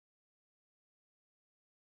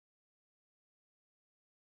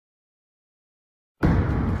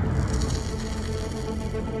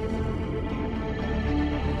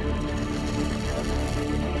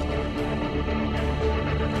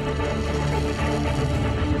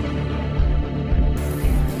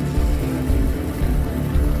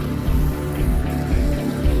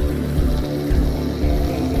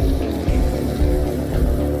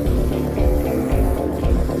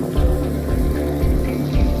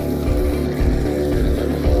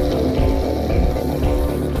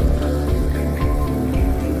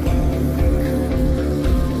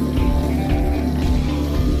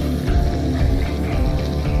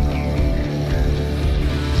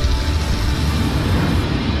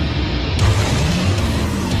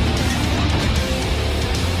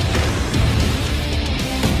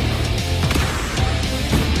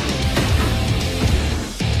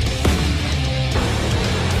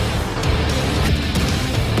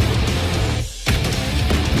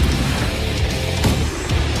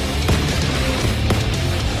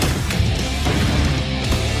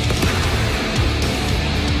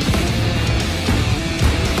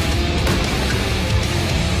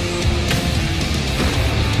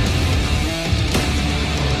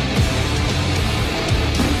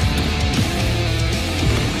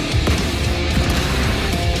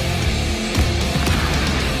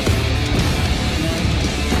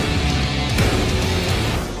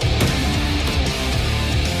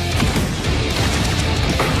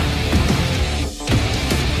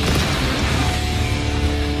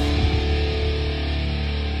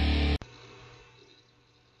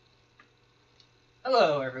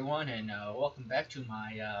everyone, and welcome back to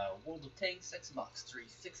my World of Tanks Xbox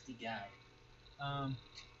 360 guide.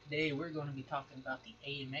 Today we're going to be talking about the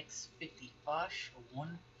AMX 50 Foch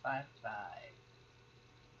 155.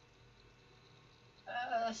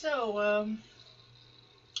 Let's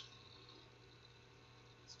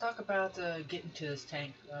talk about getting to this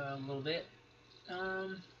tank a little bit.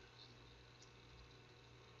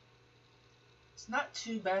 It's not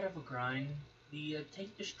too bad of a grind. The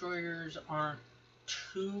tank destroyers aren't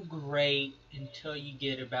too great until you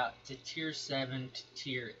get about to tier 7 to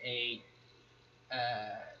tier 8.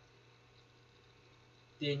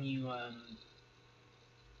 Then you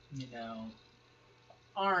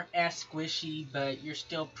aren't as squishy, but you're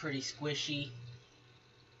still pretty squishy.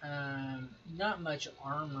 Not much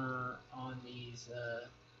armor on these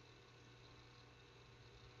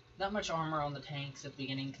not much armor on the tanks at the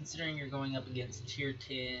beginning, considering you're going up against tier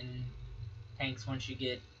 10 tanks. Once you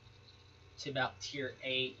get to about tier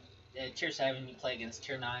 8, tier 7 you play against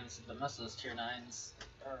tier 9s, but most of those tier 9s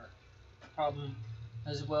are a problem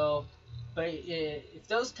as well. But if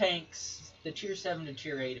those tanks, the tier 7 to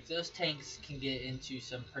tier 8, if those tanks can get into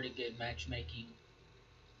some pretty good matchmaking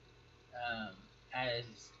as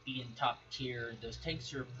being top tier, those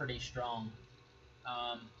tanks are pretty strong.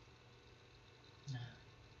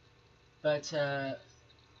 But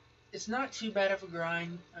it's not too bad of a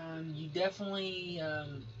grind. You definitely,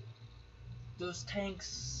 those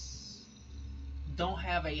tanks don't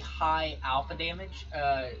have a high alpha damage.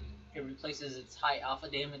 It replaces its high alpha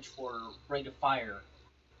damage for rate of fire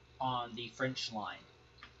on the French line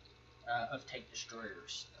of tank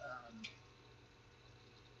destroyers.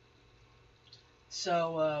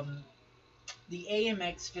 The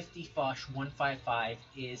AMX 50 Foch 155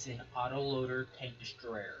 is an autoloader tank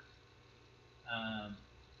destroyer.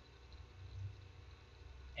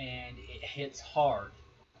 And it hits hard.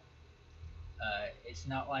 It's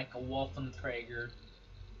not like a Wolfenträger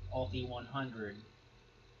Ulti 100,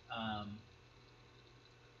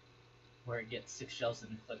 where it gets 6 shells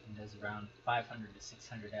inflicted and does around 500 to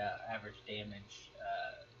 600 average damage.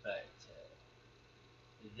 But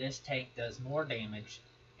this tank does more damage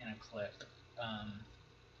in a clip.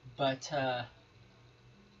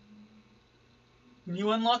 When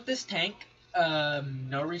you unlock this tank,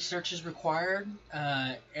 no research is required.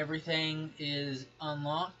 Everything is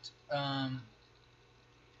unlocked.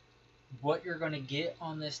 What you're going to get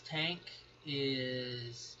on this tank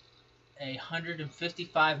is a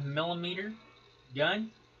 155 millimeter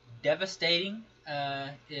gun, devastating.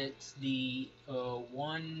 It's the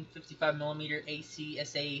 155 millimeter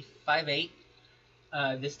ACSA 58.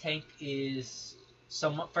 This tank is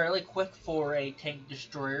somewhat fairly quick for a tank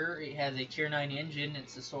destroyer. It has a tier 9 engine.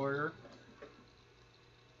 It's a sorter.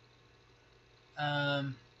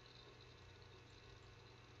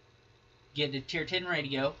 Get a tier 10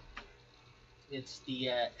 radio. It's the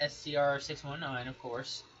SCR 619, of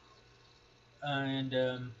course. And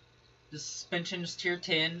the suspension is tier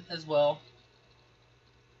 10 as well.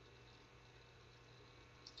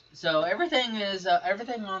 So everything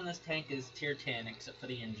on this tank is tier 10 except for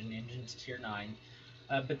the engine. The engine's tier 9.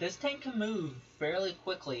 But this tank can move fairly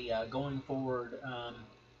quickly going forward.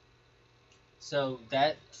 So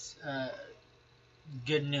that's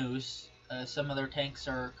good news. Some other tanks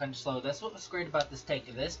are kind of slow. That's what's great about this tank.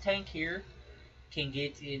 This tank here can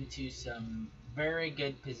get into some very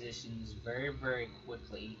good positions very, very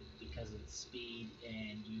quickly because of its speed,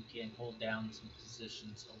 and you can hold down some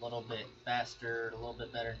positions a little bit faster, a little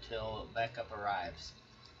bit better until backup arrives.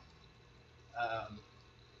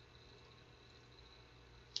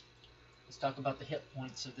 Let's talk about the hit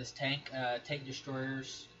points of this tank. Tank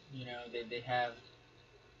destroyers, they have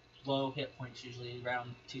low hit points, usually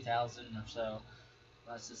around 2,000 or so.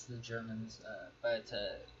 That's just the Germans. But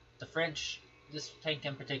the French, this tank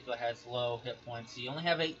in particular, has low hit points. You only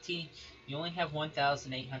have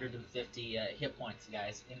 1,850 hit points,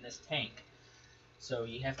 guys, in this tank. So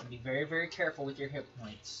you have to be very, very careful with your hit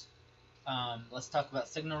points. Let's talk about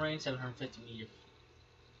signal range, 750 meter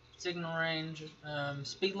signal range.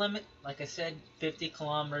 Speed limit, like I said, 50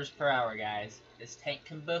 kilometers per hour, guys. This tank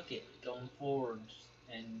can book it going forward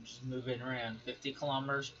and just move it around. 50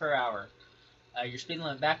 kilometers per hour. Your speed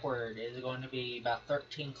limit backward is going to be about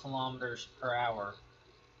 13 kilometers per hour.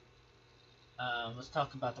 Let's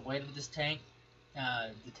talk about the weight of this tank.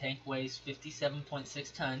 The tank weighs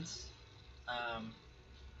 57.6 tons.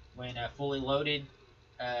 When fully loaded,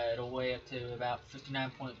 it'll weigh up to about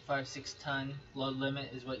 59.56 ton. Load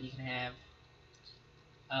limit is what you can have.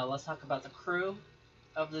 Let's talk about the crew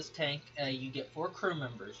of this tank. You get 4 crew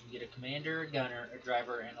members. You get a commander, a gunner, a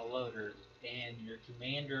driver, and a loader. And your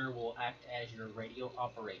commander will act as your radio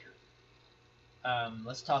operator.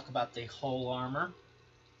 Let's talk about the whole armor.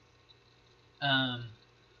 Um,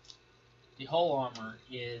 the whole armor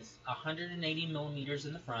is 180 millimeters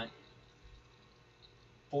in the front,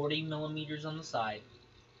 40 millimeters on the side,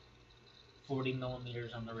 40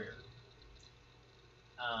 millimeters on the rear.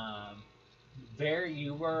 Um,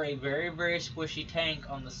 you were a very squishy tank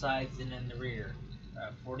on the sides and in the rear.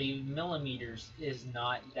 40 millimeters is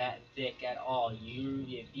not that thick at all. If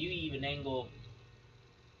you even angle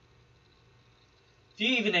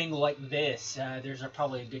like this, there's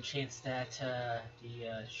probably a good chance that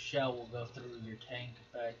the shell will go through your tank,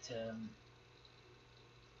 but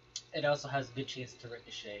it also has a good chance to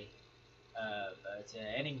ricochet. But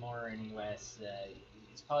any more or any less,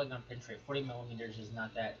 it's probably going to penetrate. 40 millimeters is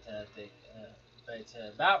not that thick, but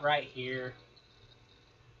about right here.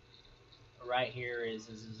 Right here is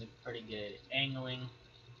a pretty good angling.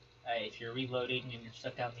 If you're reloading and you're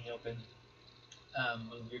stuck out in the open,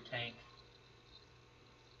 move your tank.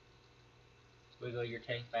 Wiggle your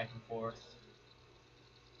tank back and forth.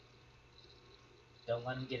 Don't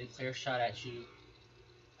let them get a clear shot at you.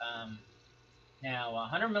 Now,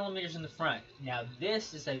 100 millimeters in the front. Now,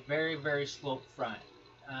 this is a very sloped front.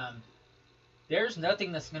 There's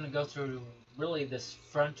nothing that's going to go through really this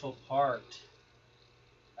frontal part.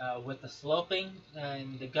 With the sloping,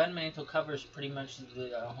 and the gun mantle covers pretty much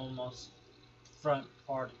the almost front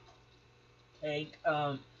part of the tank.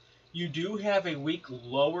 You do have a weak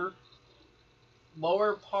lower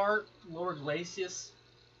glacis,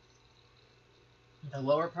 the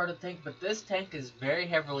lower part of the tank, but this tank is very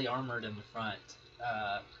heavily armored in the front.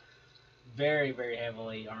 Very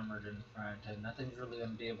heavily armored in the front, and nothing's really going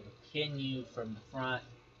to be able to pin you from the front.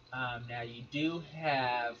 Now you do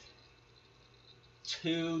have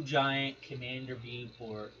two giant commander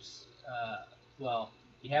viewports. Well,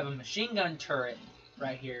 you have a machine gun turret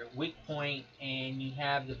right here, weak point, and you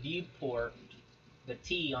have the viewport, the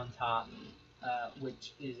T on top,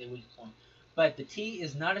 which is a weak point. But the T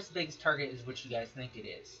is not as big as target as what you guys think it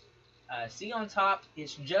is. See on top,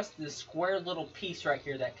 it's just this square little piece right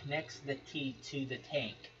here that connects the T to the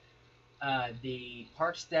tank. The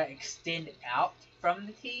parts that extend out from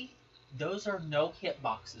the T, those are no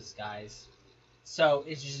hitboxes, guys. So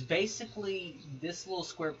it's just basically this little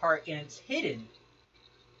square part, and it's hidden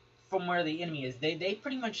from where the enemy is. They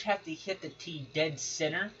pretty much have to hit the T dead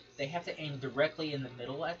center. They have to aim directly in the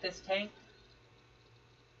middle at this tank.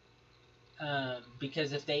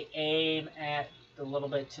 Because if they aim at a little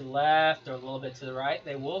bit to the left or a little bit to the right,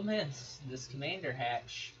 they will miss this commander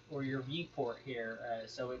hatch or your viewport here.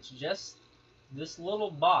 So it's just this little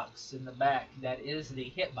box in the back that is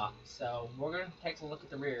the hitbox. So we're going to take a look at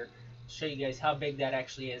the rear. Show you guys how big that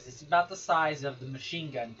actually is. It's about the size of the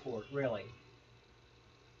machine gun port, really,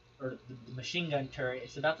 or the machine gun turret.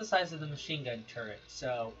 It's about the size of the machine gun turret,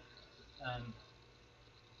 so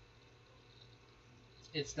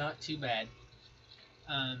it's not too bad.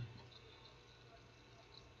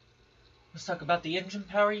 Let's talk about the engine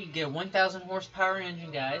power. You get a 1,000 horsepower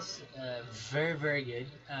engine, guys. Very good.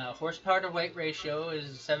 Horsepower to weight ratio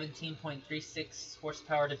is 17.36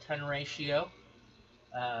 horsepower to ton ratio.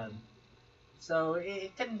 So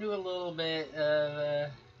it can do a little bit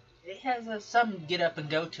of, it has some get up and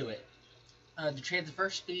go to it. The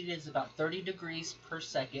transverse speed is about 30 degrees per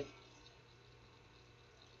second.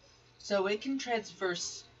 So it can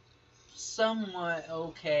transverse somewhat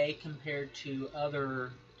okay compared to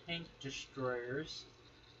other tank destroyers.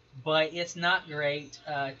 But it's not great.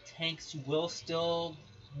 Tanks will still,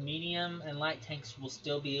 medium and light tanks will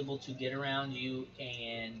still be able to get around you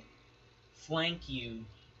and flank you.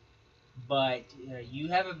 But you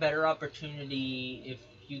have a better opportunity if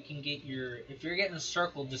you can get if you're getting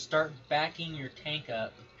circled, to start backing your tank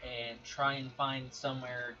up and try and find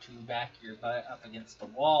somewhere to back your butt up against the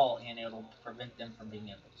wall, and it'll prevent them from being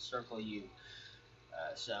able to circle you.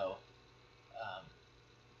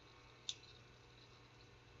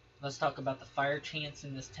 Let's talk about the fire chance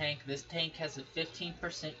in this tank. This tank has a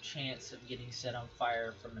 15% chance of getting set on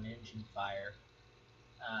fire from an engine fire.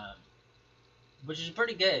 Which is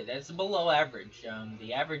pretty good. That's below average.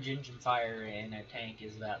 The average engine fire in a tank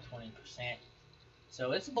is about 20%.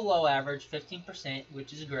 So it's below average, 15%,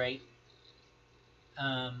 which is great.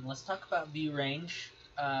 Let's talk about view range.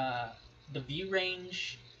 The view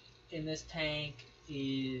range in this tank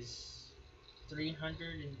is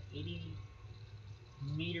 380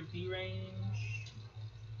 meter view range.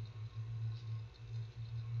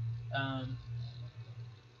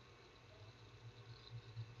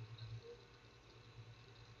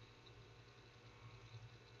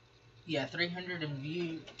 Yeah,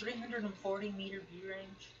 340 meter view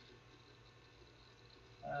range.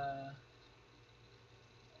 Let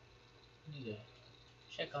me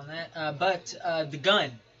check on that. But the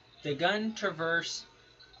gun traverses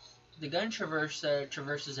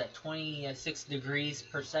at 26 degrees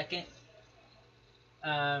per second.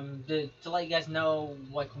 To let you guys know,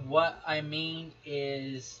 like, what I mean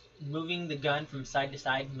is moving the gun from side to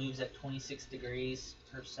side moves at 26 degrees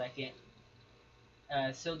per second.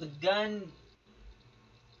 So the gun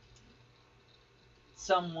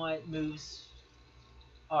somewhat moves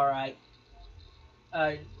alright.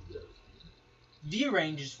 View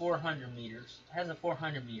range is 400 meters. It has a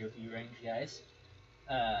 400 meter view range, guys.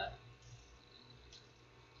 Uh,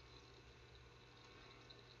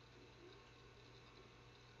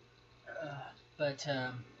 but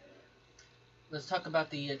let's talk about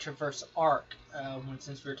the traverse arc.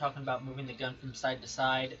 Since we were talking about moving the gun from side to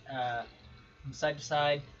side,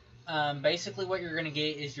 basically what you're going to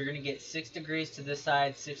get is you're going to get 6 degrees to this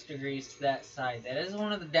side, 6 degrees to that side. That is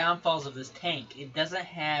one of the downfalls of this tank. It doesn't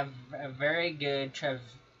have a very good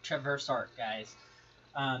traverse arc, guys.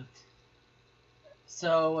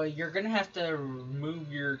 So you're going to have to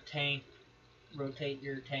move your tank, rotate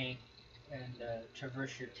your tank, and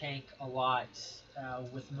traverse your tank a lot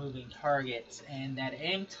with moving targets. And that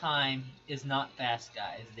aim time is not fast,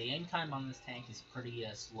 guys. The aim time on this tank is pretty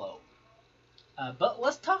slow. But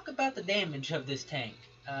let's talk about the damage of this tank.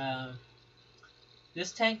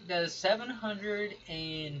 This tank does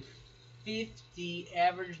 750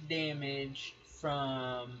 average damage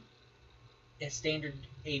from a standard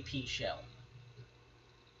AP shell.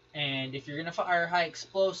 And if you're going to fire high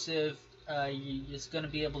explosive, you're just going to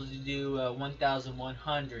be able to do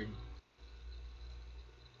 1,100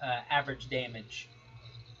 average damage.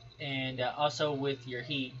 And also with your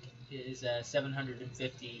heat is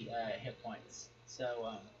 750 hit points.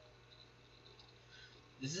 So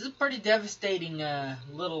this is a pretty devastating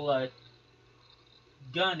little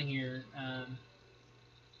gun here.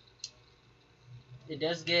 It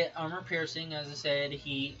does get armor piercing, as I said,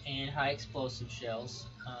 heat, and high explosive shells.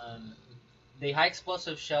 The high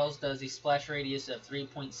explosive shells does a splash radius of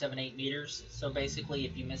 3.78 meters. So basically,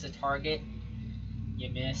 if you miss a target,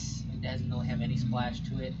 you miss. It doesn't really have any splash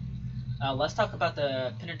to it. Let's talk about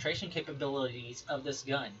the penetration capabilities of this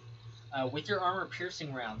gun. With your armor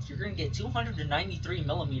piercing rounds, you're going to get 293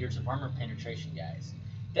 millimeters of armor penetration, guys.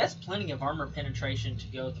 That's plenty of armor penetration to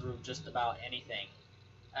go through just about anything.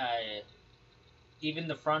 Even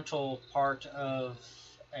the frontal part of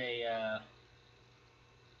a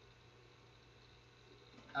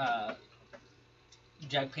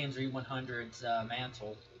Jagdpanzer E100's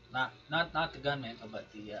mantle, not the gun mantle, but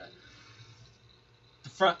the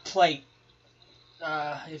front plate.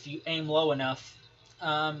 If you aim low enough,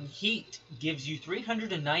 heat gives you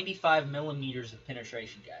 395 millimeters of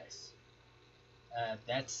penetration, guys.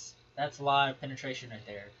 That's a lot of penetration right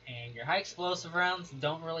there. And your high explosive rounds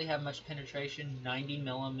don't really have much penetration, 90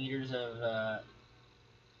 millimeters of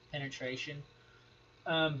penetration.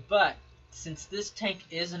 But since this tank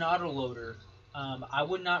is an autoloader, I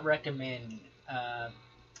would not recommend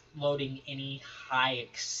loading any high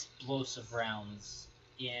explosive rounds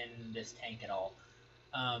in this tank at all.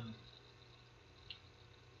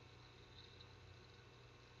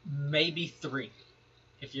 Maybe 3.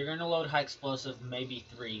 If you're going to load high explosive, maybe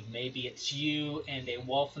 3. Maybe it's you and a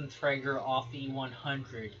Wolfenträger off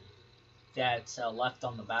E100 that's left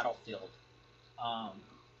on the battlefield.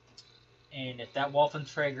 And if that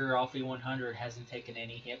Wolfenträger off E100 hasn't taken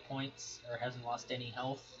any hit points or hasn't lost any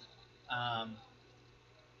health,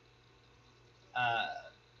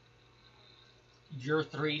 your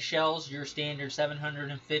 3 shells, your standard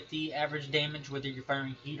 750 average damage, whether you're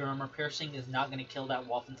firing heat or armor piercing, is not going to kill that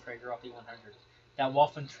Wolfenträger off E100. That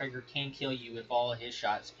Wolfenträger can kill you if all of his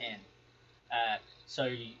shots pin. So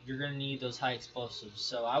you're going to need those high explosives.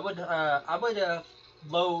 So I would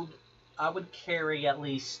carry at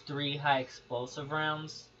least 3 high explosive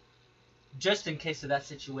rounds, just in case of that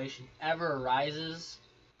situation ever arises,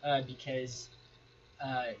 because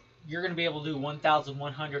you're going to be able to do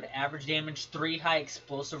 1,100 average damage. 3 high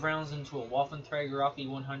explosive rounds into a Wolfenträger off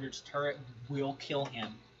E100's turret will kill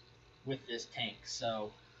him with this tank.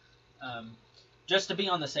 So, just to be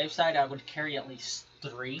on the safe side, I would carry at least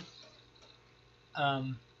 3.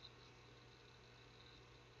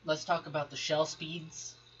 Let's talk about the shell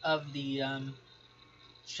speeds of the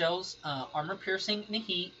shells. Armor piercing and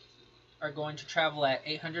heat are going to travel at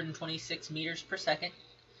 826 meters per second,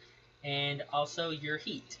 and also your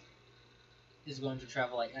heat is going to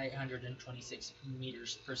travel at 826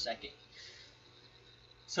 meters per second.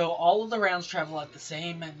 So all of the rounds travel at the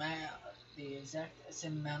same amount, the exact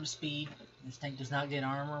same amount of speed. This tank does not get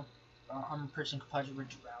armor piercing composite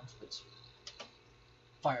rigid rounds, which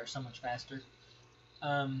fire so much faster.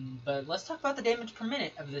 But let's talk about the damage per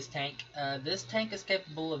minute of this tank. This tank is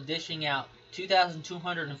capable of dishing out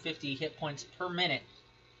 2,250 hit points per minute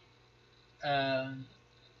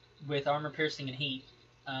with armor piercing and heat.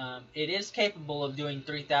 It is capable of doing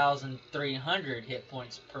 3,300 hit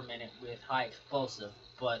points per minute with high explosive,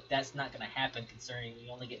 but that's not going to happen considering we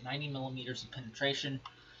only get 90 millimeters of penetration.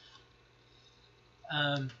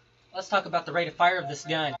 Let's talk about the rate of fire of this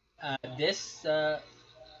gun.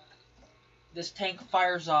 This tank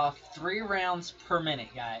fires off 3 rounds per minute,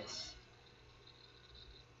 guys.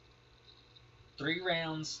 3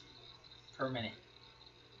 rounds per minute.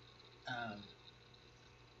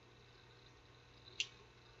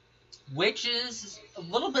 Which is a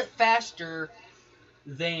little bit faster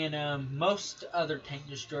than most other tank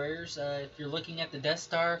destroyers. If you're looking at the Death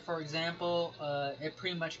Star, for example, it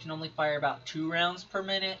pretty much can only fire about 2 rounds per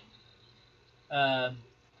minute.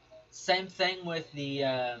 Same thing with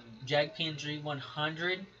the Jag PNG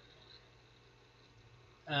 100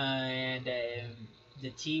 and the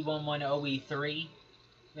T11OE3.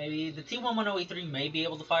 Maybe the T11OE3 may be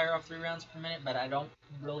able to fire off 3 rounds per minute, but I don't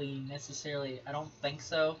really necessarily. I don't think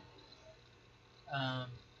so.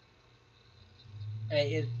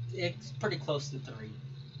 It's pretty close to 3.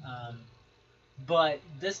 But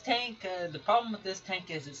this tank, the problem with this tank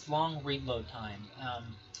is its long reload time.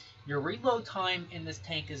 Your reload time in this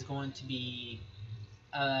tank is going to be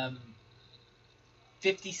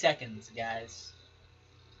 50 seconds, guys.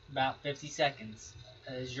 About 50 seconds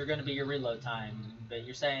is going to be your reload time. But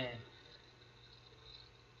you're saying,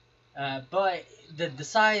 but the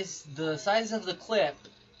size of the clip,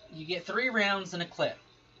 you get 3 rounds in a clip.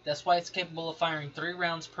 That's why it's capable of firing 3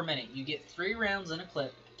 rounds per minute. You get 3 rounds in a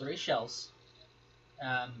clip, 3 shells.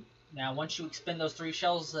 Now, once you expend those 3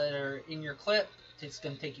 shells that are in your clip, it's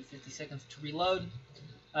going to take you 50 seconds to reload.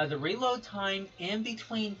 The reload time in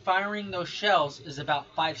between firing those shells is about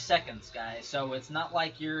 5 seconds, guys. So it's not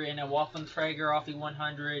like you're in a Waffenträger Offie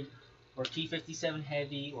 100 or T57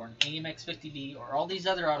 Heavy or an AMX 50B or all these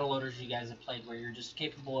other autoloaders you guys have played where you're just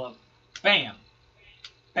capable of BAM!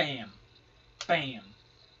 Bam! Bam!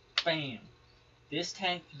 Bam! This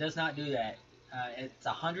tank does not do that. It's a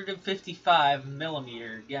 155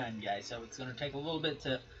 millimeter gun, guys, so it's going to take a little bit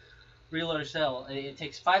to reload a shell. It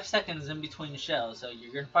takes 5 seconds in between the shells, so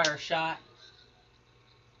you're going to fire a shot,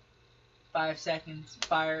 5 seconds,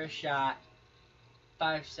 fire a shot,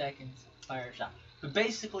 5 seconds, fire a shot. But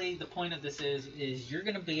basically, the point of this is you're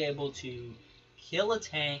going to be able to kill a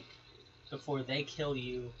tank before they kill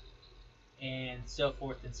you, and so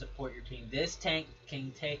forth, and support your team. This tank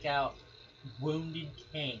can take out wounded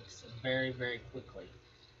tanks very, very quickly.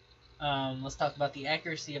 Let's talk about the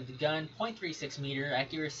accuracy of the gun. 0.36 meter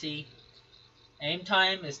accuracy. Aim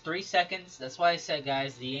time is 3 seconds. That's why I said,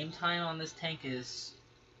 guys, the aim time on this tank is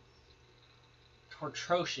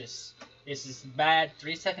atrocious. This is bad.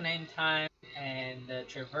 3-second aim time, and the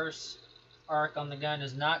traverse arc on the gun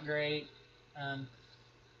is not great.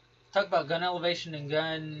 Talk about gun elevation and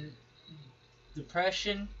gun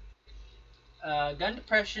depression. Gun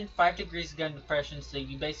depression, 5 degrees of gun depression, so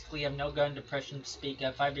you basically have no gun depression to speak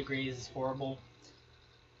of. 5 degrees is horrible.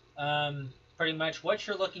 Pretty much what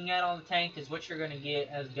you're looking at on the tank is what you're going to get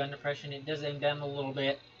as gun depression. It does aim down a little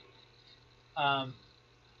bit.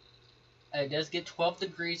 It does get 12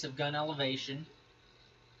 degrees of gun elevation.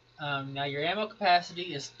 Now your ammo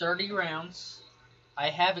capacity is 30 rounds.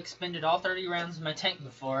 I have expended all 30 rounds in my tank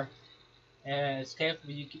before. It's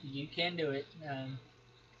capable. You can do it.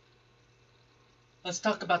 Let's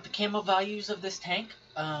talk about the camo values of this tank.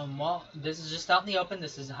 Well, this is just out in the open.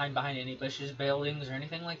 This isn't hiding behind any bushes, buildings, or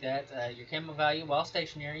anything like that. Your camo value while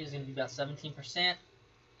stationary is going to be about 17%.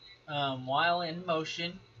 While in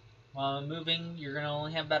motion, while moving, you're going to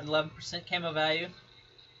only have about 11% camo value.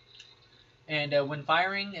 And when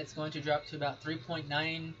firing, it's going to drop to about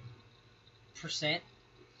 3.9%,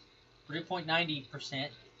 3.90%.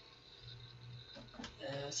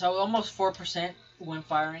 So almost 4% when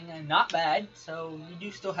firing, and not bad. So you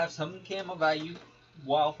do still have some camo value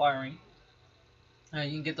while firing. You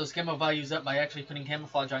can get those camo values up by actually putting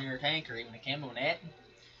camouflage on your tank, or even a camo net.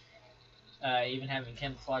 Even having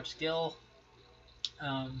camouflage skill.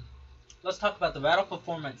 Let's talk about the battle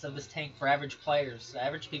performance of this tank for average players,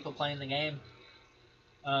 average people playing the game.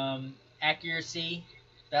 Accuracy,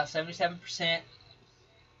 about 77%.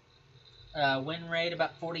 Win rate,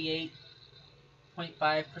 about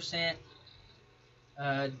 48.5%.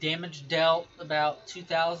 Damage dealt, about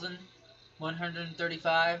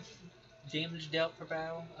 2,135 damage dealt per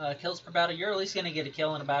battle. Kills per battle, you're at least going to get a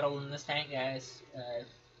kill in a battle in this tank, guys.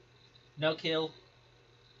 No kill,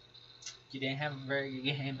 you didn't have a very good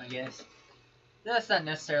game, I guess. That's not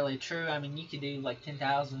necessarily true. I mean, you could do like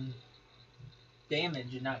 10,000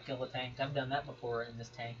 damage and not kill a tank. I've done that before in this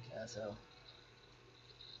tank,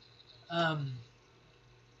 um,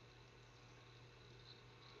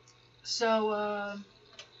 so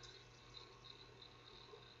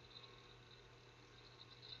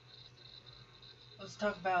let's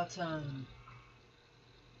talk about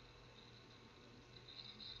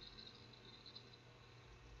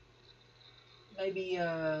maybe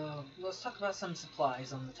let's talk about some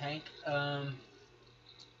supplies on the tank.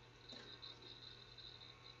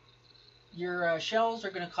 Your shells are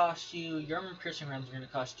going to cost you. Your armor piercing rounds are going to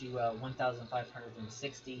cost you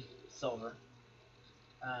 1,560 silver.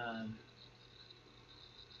 Um,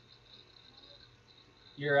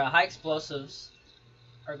 your high explosives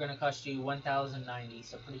are going to cost you 1,090,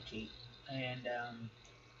 so pretty cheap. And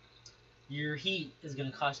your heat is going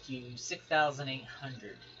to cost you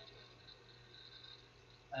 6,800.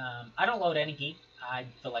 I don't load any heat. I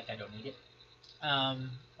feel like I don't need it.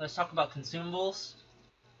 Let's talk about consumables.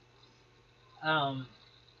 Um,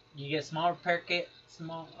 you get a small repair kit.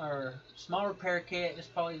 Small repair kit is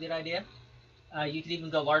probably a good idea. You could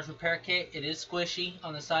even go large repair kit. It is squishy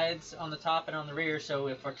on the sides, on the top, and on the rear, so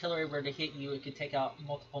if artillery were to hit you, it could take out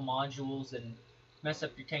multiple modules and mess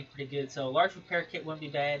up your tank pretty good. So a large repair kit wouldn't be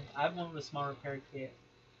bad. I went with a small repair kit.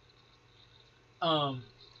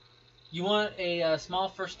 You want a small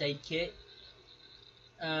first aid kit.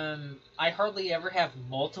 I hardly ever have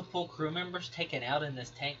multiple crew members taken out in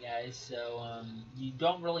this tank, guys, so you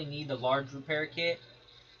don't really need the large repair kit.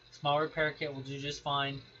 Small repair kit will do just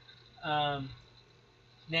fine.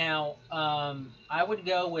 Now, I would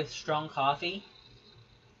go with strong coffee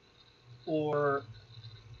or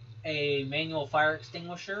a manual fire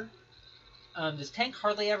extinguisher. This tank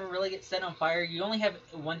hardly ever really gets set on fire. You only have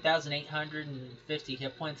 1,850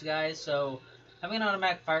 hit points, guys, so having an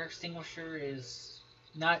automatic fire extinguisher is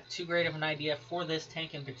not too great of an idea for this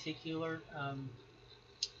tank in particular.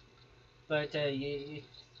 But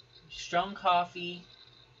strong coffee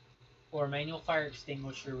or manual fire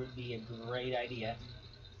extinguisher would be a great idea.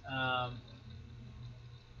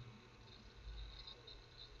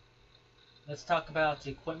 Let's talk about the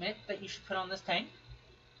equipment that you should put on this tank.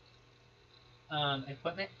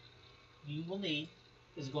 Equipment you will need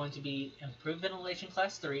is going to be improved ventilation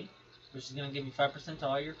class 3, which is going to give you 5% to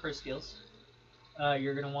all your crew skills.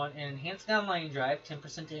 You're going to want an enhanced gun line drive,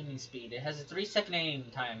 10% aiming speed. It has a 3-second aim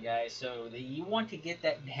time, guys, so you want to get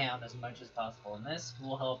that down as much as possible, and this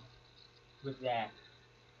will help with that.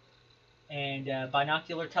 And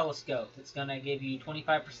binocular telescope. It's going to give you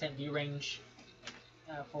 25% view range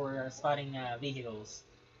for spotting vehicles,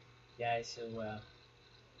 guys. So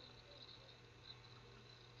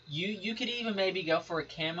you could even maybe go for a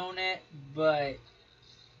camo net, but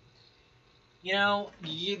you know,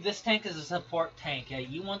 this tank is a support tank.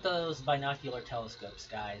 You want those binocular telescopes,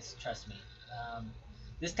 guys. Trust me.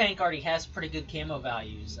 This tank already has pretty good camo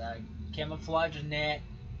values. Camouflage net,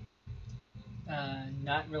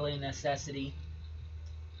 not really a necessity.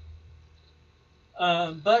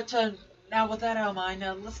 But now with that out of mind,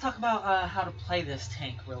 let's talk about how to play this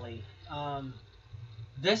tank, really.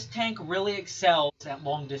 This tank really excels at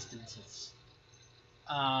long distances.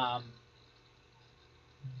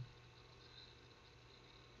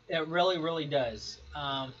 It really, really does.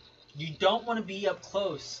 You don't want to be up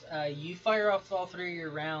close. You fire off all 3 of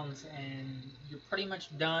your rounds, and you're pretty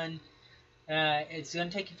much done. It's going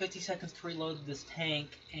to take you 50 seconds to reload this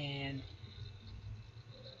tank, and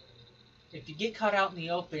if you get caught out in the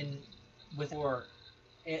open with war,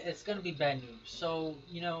 it's going to be bad news. So,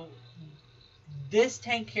 you know, this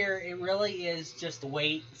tank here, it really is just a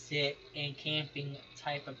wait, sit, and camping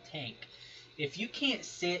type of tank. If you can't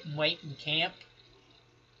sit and wait and camp,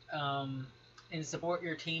 and support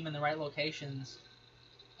your team in the right locations,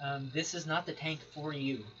 this is not the tank for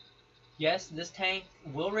you. Yes, this tank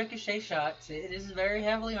will ricochet shots. It is very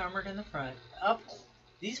heavily armored in the front.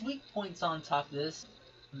 These weak points on top of this,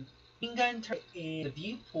 machine gun turret and the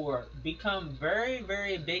viewport become very,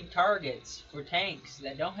 very big targets for tanks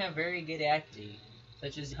that don't have very good accuracy,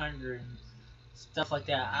 such as 100 and stuff like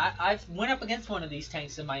that. I've went up against one of these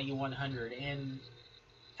tanks in my U100, and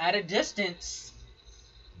at a distance,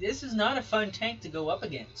 this is not a fun tank to go up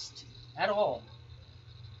against at all.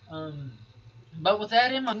 But with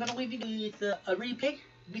that in mind, I'm going to leave you with a replay,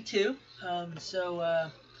 V2.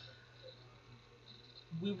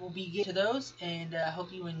 We will be getting to those, and I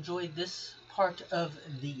hope you enjoyed this part of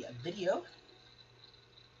the video.